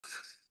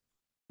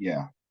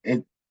Yeah,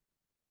 it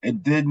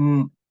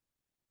didn't.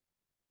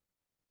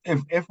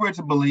 If we're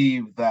to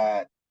believe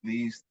that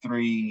these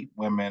three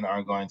women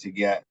are going to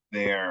get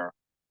their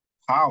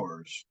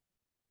powers,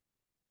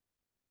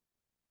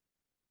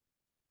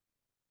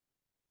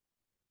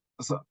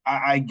 so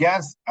I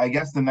guess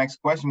the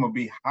next question would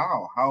be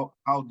how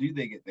do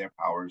they get their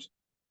powers?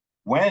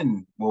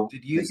 When will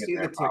Did you they get see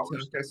the their powers?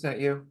 TikTok I sent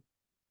you?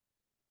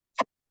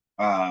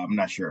 I'm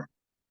not sure.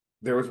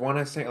 There was one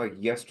I sent like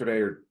yesterday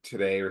or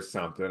today or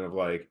something of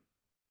like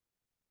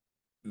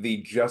the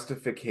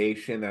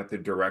justification that the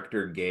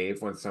director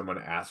gave when someone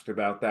asked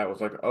about that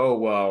was like, oh,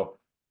 well,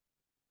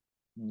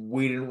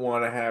 we didn't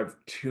want to have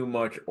too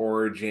much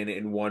origin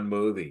in one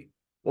movie.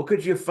 Well,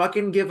 could you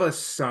fucking give us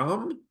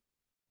some?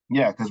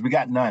 Yeah, because we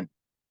got none.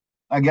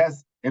 I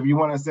guess if you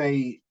want to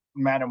say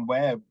Madam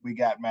Web, we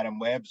got Madam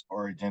Web's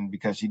origin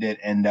because she did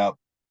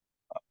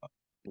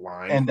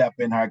Blind. end up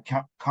in her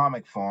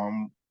comic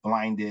form,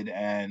 blinded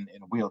and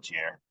in a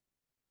wheelchair.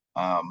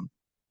 Um,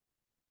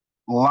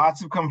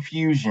 Lots of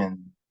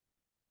confusion.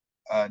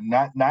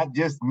 Not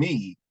just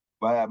me,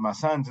 but my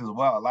sons as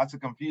well. Lots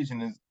of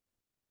confusion is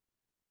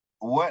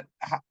what.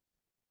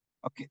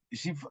 Okay,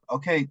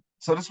 okay.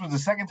 So this was the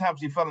second time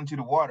she fell into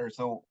the water.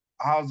 So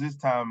how's this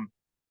time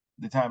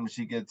the time that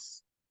she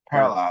gets Her.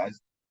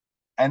 paralyzed?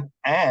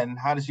 And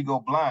how did she go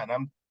blind?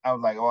 I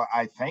was like, oh,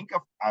 I think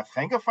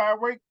a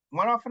firework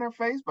went off in her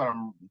face, but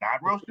I'm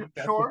not real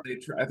That's what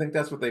sure. I think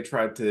that's what they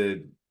tried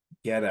to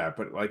get at,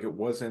 but like it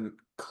wasn't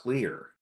clear.